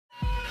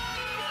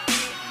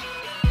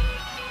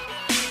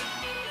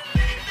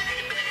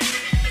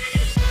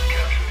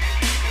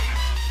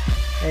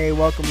Hey,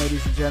 welcome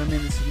ladies and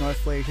gentlemen, this is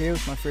Northflare here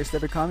with my first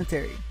ever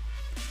commentary.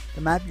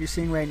 The map you're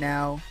seeing right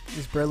now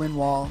is Berlin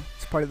Wall.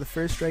 It's part of the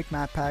First Strike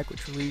map pack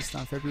which released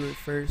on February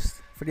 1st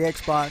for the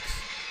Xbox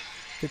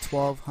for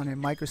 1,200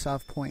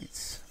 Microsoft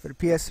points. For the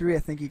PS3 I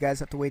think you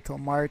guys have to wait till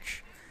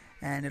March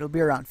and it'll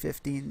be around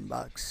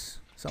 $15,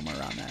 somewhere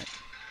around that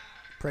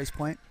price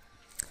point.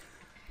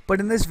 But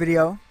in this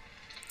video,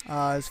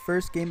 it's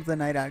first game of the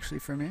night actually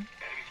for me.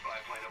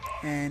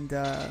 And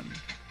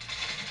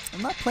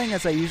I'm not playing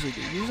as I usually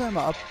do. Usually I'm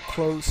up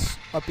close,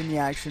 up in the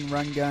action,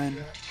 run gun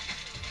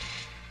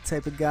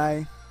type of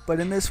guy. But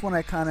in this one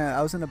I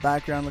was in the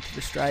background looking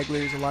for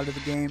stragglers a lot of the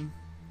game.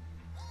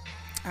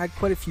 I had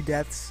quite a few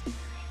deaths.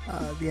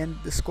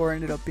 The score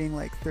ended up being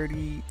like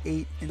 38-7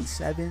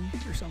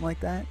 or something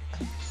like that.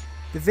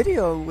 The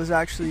video was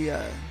actually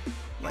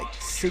like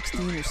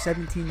 16 or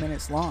 17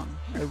 minutes long.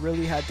 I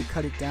really had to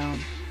cut it down.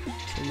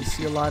 So you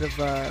see a lot of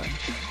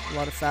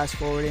fast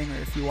forwarding,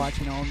 or if you're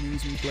watching all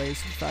news replays,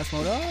 fast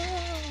mode.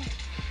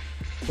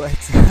 But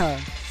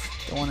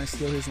don't want to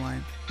steal his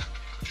line.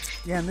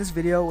 Yeah, in this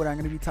video, what I'm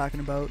going to be talking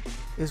about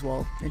is,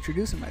 well,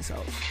 introducing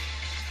myself.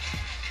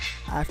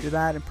 After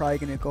that, I'm probably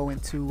going to go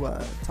into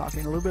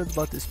talking a little bit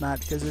about this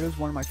map because it is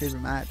one of my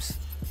favorite maps.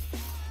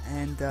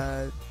 And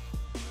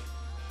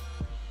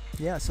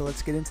yeah, so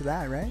let's get into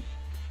that, right?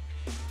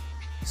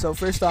 So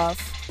first off,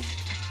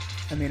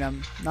 I mean,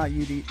 I'm not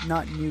new to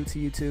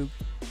YouTube.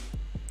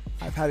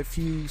 I've had a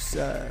few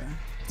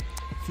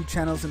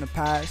channels in the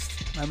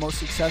past. My most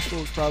successful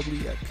is probably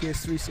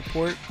PS3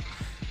 support,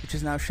 which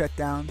is now shut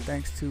down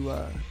thanks to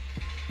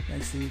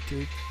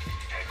YouTube.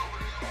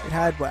 It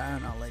had, what, I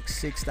don't know, like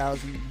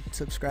 6,000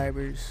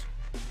 subscribers.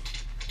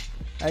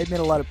 I had made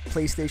a lot of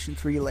PlayStation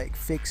 3 like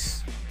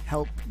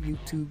help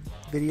YouTube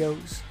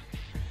videos.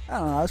 I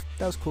don't know,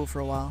 that was cool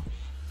for a while.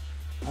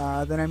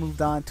 Then I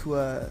moved on to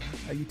a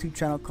YouTube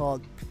channel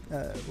called,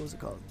 what was it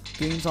called?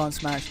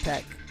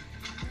 GamesOnSmashTech.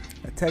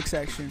 A tech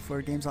section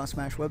for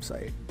GamesOnSmash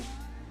website.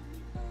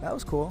 That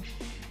was cool.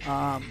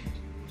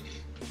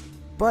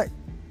 But,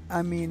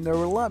 I mean, there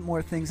were a lot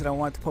more things that I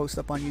wanted to post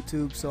up on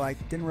YouTube, so I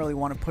didn't really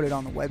want to put it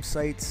on the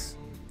website's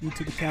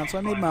YouTube account, so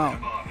I made my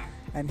own.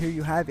 And here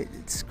you have it.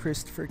 It's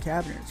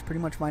ChristopherCavener. It's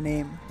pretty much my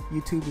name.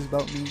 YouTube is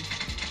about me.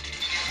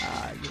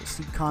 You'll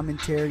see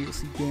commentary, you'll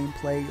see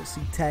gameplay, you'll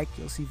see tech,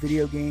 you'll see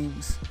video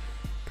games,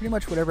 pretty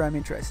much whatever I'm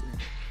interested in.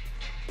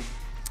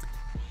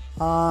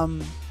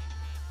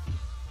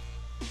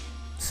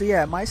 So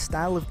yeah, my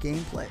style of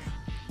gameplay.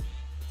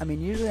 I mean,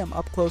 usually I'm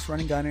up close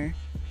running gunner.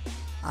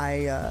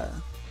 I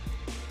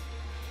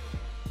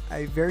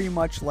very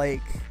much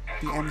like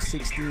the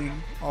M16,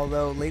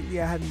 although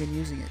lately I haven't been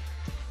using it.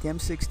 The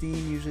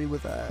M16 usually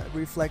with a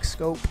reflex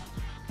scope.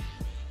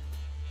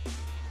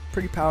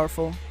 Pretty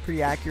powerful,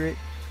 pretty accurate.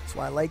 That's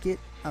why I like it.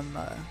 I'm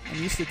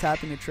used to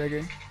tapping the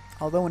trigger.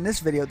 Although in this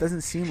video it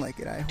doesn't seem like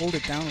it. I hold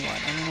it down a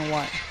lot. I don't know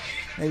why.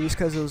 Maybe it's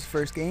because it was the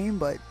first game,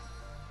 but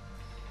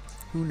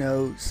who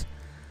knows.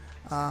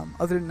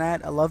 Other than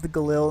that, I love the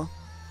Galil.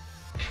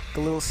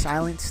 Galil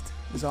silenced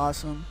is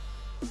awesome.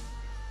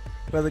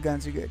 What other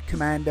guns are good?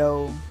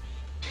 Commando.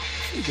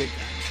 Pretty good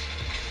guns.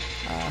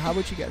 How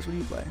about you guys? What do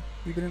you play?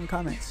 Leave it in the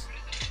comments.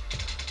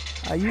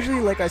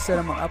 Usually, like I said,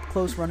 I'm an up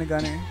close running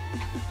gunner.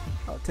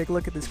 Oh, take a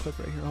look at this clip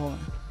right here. Hold on.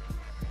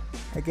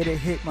 I get a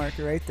hit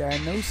marker right there. I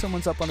know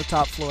someone's up on the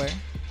top floor.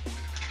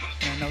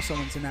 And I know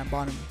someone's in that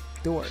bottom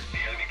door.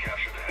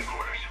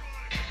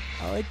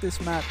 I like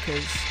this map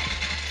because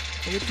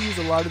I get to use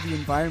a lot of the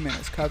environment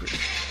as cover.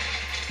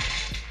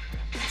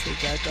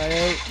 Take that guy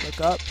out, look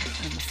up,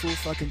 and the fool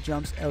fucking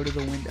jumps out of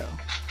the window.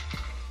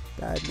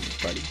 Bad news,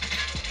 buddy.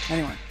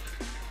 Anyway.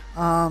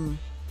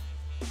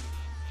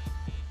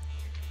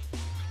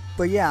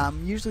 But yeah,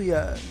 I'm usually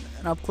an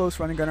up-close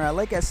running gunner. I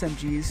like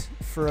SMGs.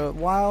 For a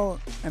while,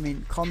 I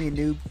mean, call me a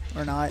noob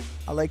or not,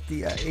 I like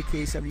the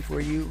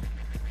AK-74U.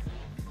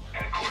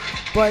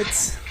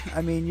 But,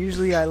 I mean,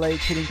 usually I like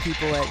hitting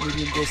people at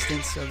medium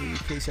distance, so the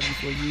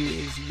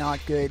AK-74U is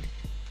not good.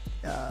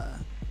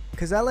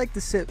 Because I like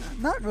to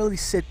not really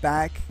sit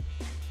back,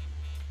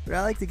 but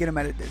I like to get them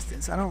at a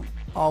distance. I don't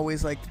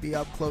always like to be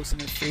up close in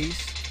their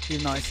face,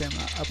 even though I say I'm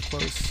an up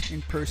close,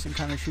 in-person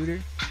kind of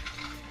shooter.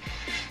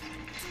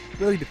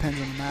 Really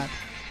depends on the map.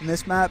 In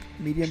this map,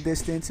 medium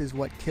distance is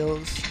what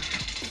kills.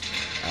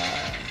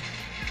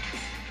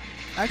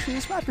 Actually,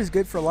 this map is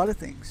good for a lot of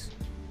things.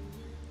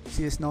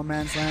 See this no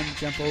man's land,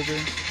 jump over,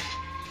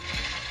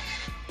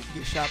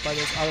 get shot by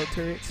those auto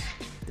turrets.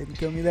 They can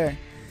kill me there.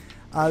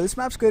 This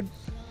map's good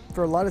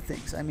for a lot of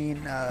things. I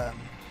mean,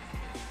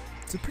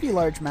 it's a pretty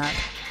large map.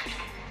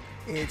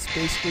 It's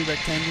basically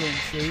rectangular in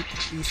shape,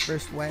 east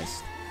versus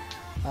west,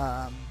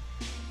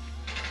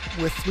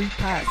 with 3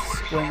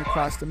 paths going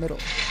across the middle.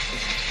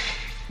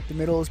 The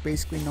middle is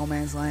basically no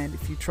man's land.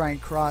 If you try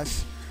and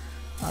cross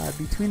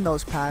between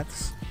those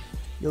paths,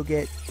 you'll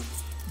get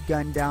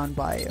gunned down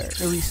by, or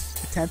at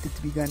least attempted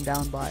to be gunned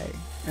down by,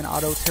 an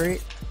auto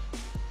turret.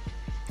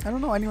 I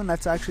don't know anyone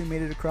that's actually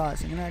made it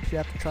across. I'm gonna actually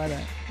have to try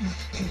that.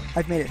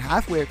 I've made it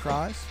halfway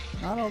across,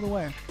 not all the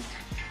way.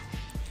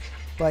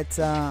 But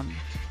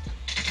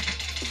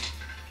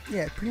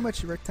yeah, pretty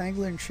much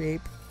rectangular in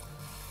shape.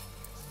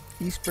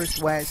 East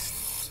versus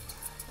west.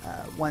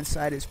 One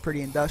side is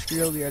pretty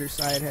industrial. The other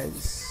side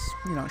has,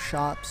 you know,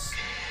 shops,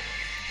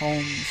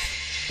 homes,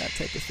 that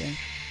type of thing.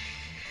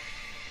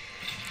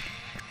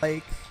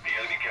 Like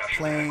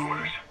playing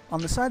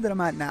on the side that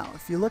I'm at now.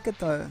 If you look at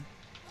the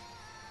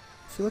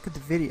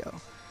video,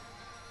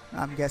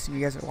 I'm guessing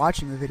you guys are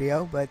watching the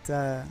video, but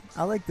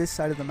I like this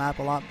side of the map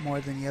a lot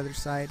more than the other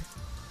side.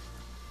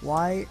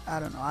 Why? I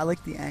don't know. I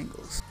like the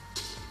angles.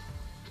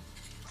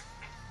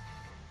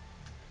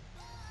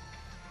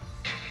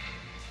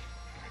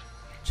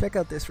 Check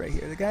out this right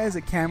here. The guy has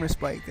a camera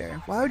spike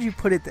there. Why would you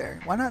put it there?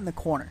 Why not in the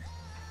corner?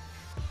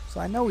 So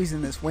I know he's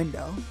in this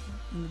window,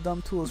 and the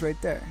dumb tool's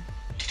right there.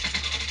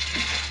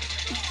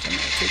 So I'm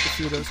gonna take a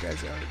few of those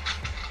guys out.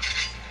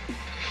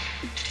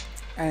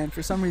 And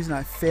for some reason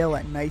I fail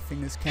at knifing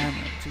this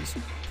camera, which is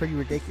pretty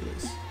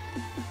ridiculous.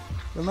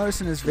 You'll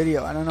notice in this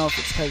video, I don't know if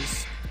it's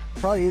because,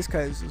 probably is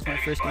because it was my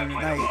first game of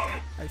the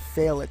night, I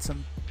fail at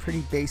some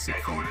pretty basic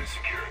things,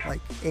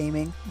 like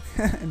aiming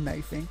and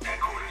knifing.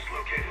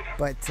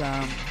 But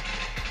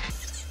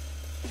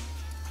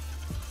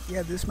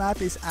yeah, this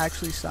map is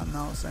actually something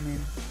else. I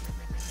mean,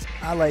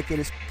 I like it.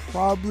 It's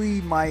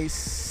probably my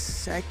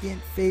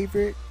second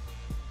favorite,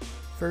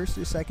 first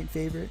or second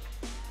favorite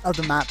of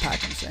the map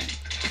pack, I'm saying.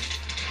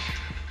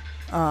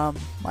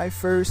 My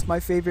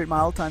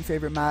all-time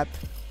favorite map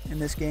in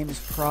this game is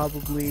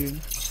probably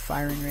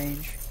Firing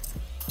Range.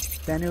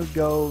 Then it would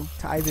go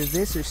to either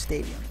this or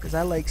Stadium, because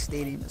I like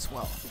Stadium as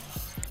well.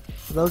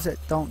 For those that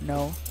don't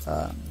know,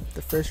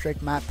 the First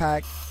Strike map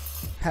pack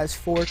has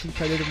 4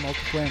 competitive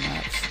multiplayer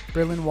maps.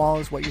 Berlin Wall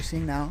is what you're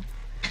seeing now.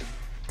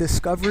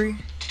 Discovery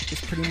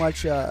is pretty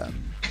much a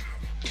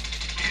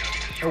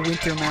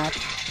winter map.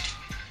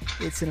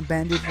 It's an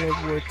abandoned World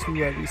War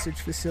II research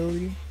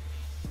facility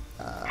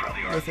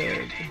with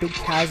a big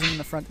chasm in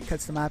the front that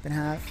cuts the map in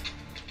half.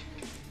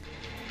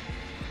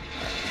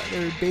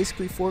 There are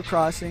basically 4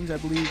 crossings, I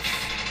believe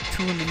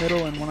 2 in the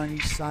middle and 1 on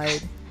each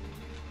side.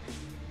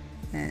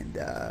 And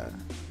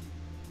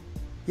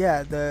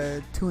yeah,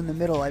 the 2 in the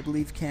middle I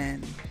believe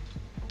can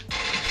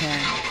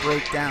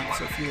break down.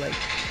 So if you like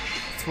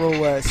throw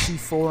a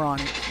C4 on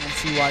it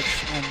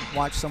and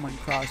watch someone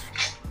cross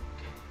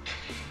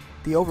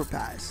the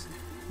overpass,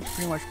 you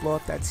pretty much blow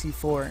up that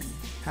C4 and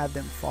have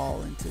them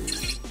fall into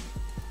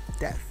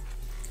death.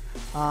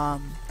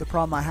 The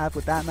problem I have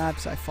with that map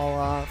is I fall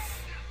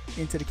off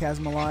into the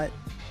chasm a lot,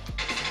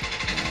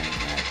 and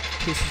that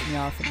pisses me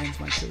off and ends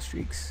my kill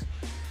streaks.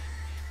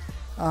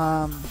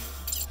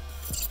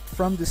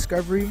 From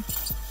Discovery,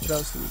 what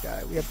else do we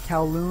got? We have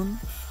Kowloon.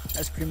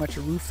 That's pretty much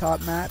a rooftop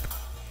map.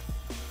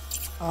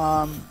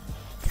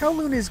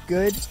 Kowloon is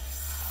good.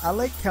 I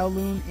like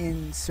Kowloon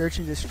in Search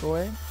and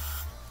Destroy.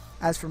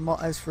 As for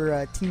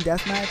Team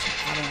Deathmatch,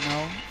 I don't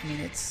know. I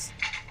mean, it's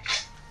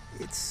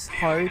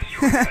hard.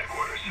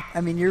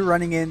 I mean, you're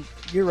running into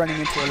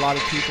a lot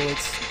of people.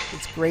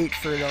 It's great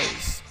for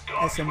those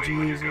SMG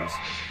users.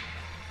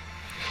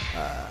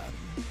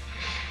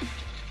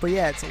 But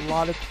yeah, it's a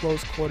lot of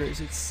close quarters.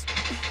 It's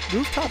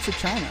rooftops of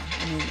China.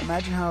 I mean,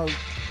 imagine how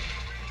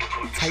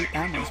tight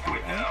that must be,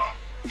 right?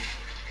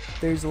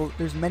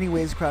 There's many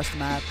ways across the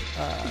map,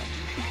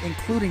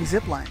 including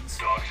zip lines.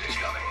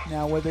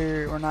 Now,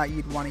 whether or not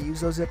you'd want to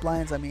use those zip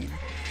lines, I mean,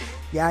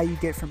 yeah, you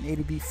get from A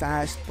to B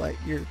fast, but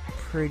you're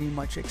pretty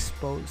much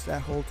exposed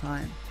that whole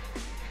time.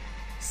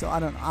 So I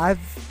don't know.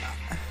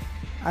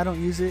 I don't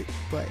use it,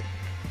 but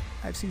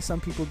I've seen some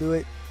people do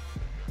it,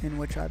 in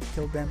which I've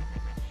killed them.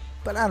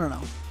 But I don't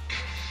know.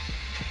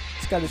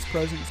 It's got its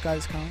pros and it's got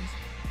its cons.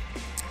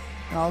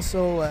 And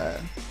also,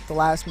 the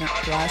last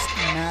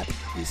map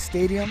is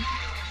Stadium,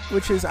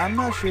 which is, I'm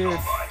not sure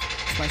if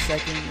it's my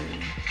second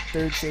or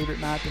third favorite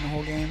map in the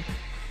whole game.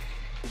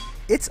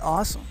 It's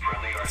awesome.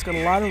 It's got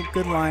a lot of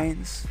good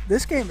lines.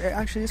 This map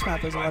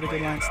has a lot of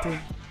good lines too.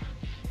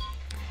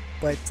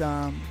 But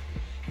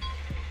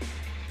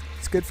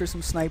it's good for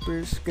some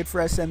snipers, good for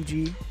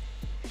SMG.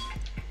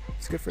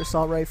 It's good for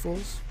assault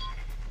rifles.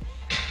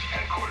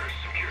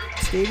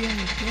 Stadium,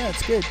 yeah,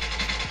 it's good.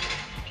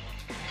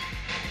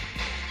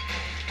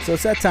 So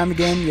it's that time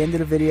again. The end of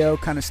the video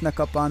kind of snuck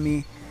up on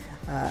me.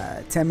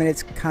 10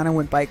 minutes kind of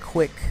went by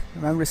quick.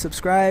 Remember to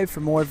subscribe for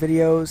more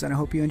videos, and I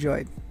hope you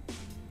enjoyed.